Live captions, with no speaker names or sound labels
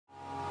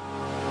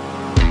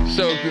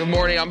So good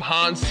morning, I'm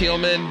Hans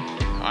Tielmann.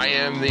 I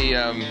am the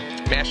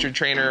master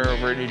trainer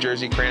over at New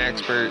Jersey Crane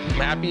Expert. I'm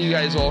happy you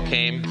guys all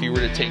came. If you were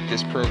to take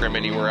this program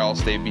anywhere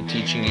else, they'd be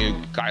teaching you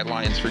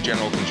guidelines for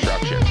general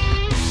construction.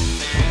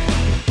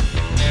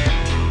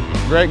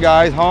 Great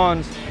guys.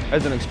 Hans,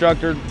 as an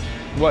instructor,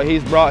 what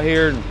he's brought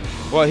here and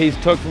what he's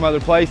took from other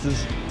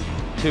places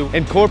to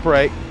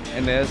incorporate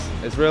in this,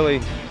 it's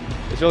really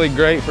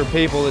great for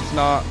people that's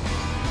not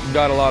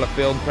got a lot of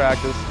field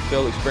practice,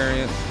 field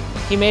experience.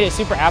 He made it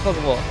super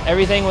applicable.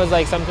 Everything was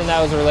like something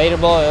that was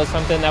relatable. It was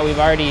something that we've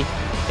already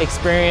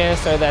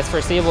experienced or that's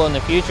foreseeable in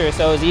the future.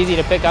 So it was easy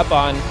to pick up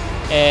on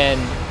and,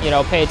 you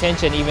know, pay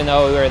attention. Even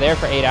though we were there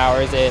for 8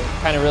 hours, it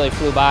kind of really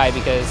flew by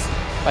because,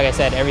 like I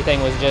said,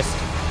 everything was just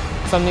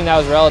something that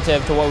was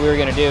relative to what we were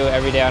going to do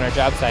every day on our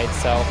job sites.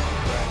 So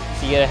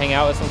you get to hang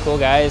out with some cool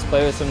guys,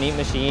 play with some neat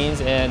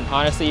machines, and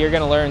honestly, you're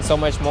going to learn so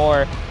much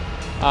more,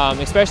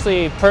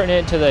 especially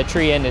pertinent to the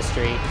tree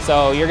industry.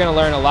 So you're going to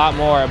learn a lot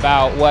more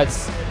about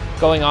what's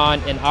going on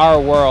in our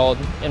world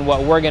and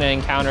what we're going to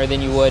encounter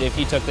than you would if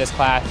you took this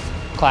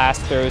class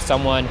through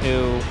someone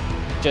who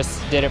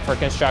just did it for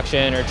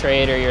construction or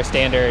trade or your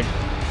standard,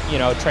 you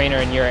know, trainer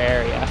in your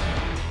area.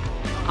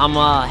 I'm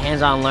a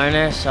hands-on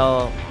learner,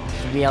 so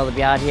to be able to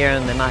be out here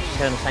and they're not just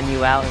going to send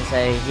you out and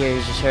say,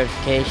 here's your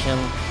certification,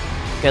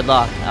 good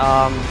luck.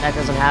 That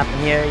doesn't happen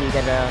here. You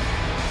get a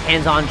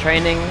hands-on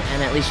training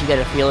and at least you get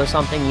a feel of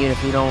something, even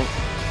if you don't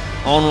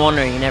own one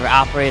or you never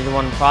operated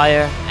one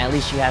prior. At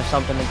least you have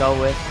something to go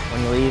with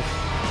when you leave.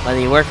 Whether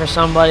you work for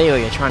somebody or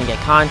you're trying to get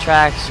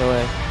contracts or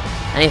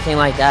anything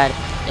like that,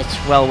 it's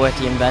well worth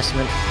the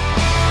investment.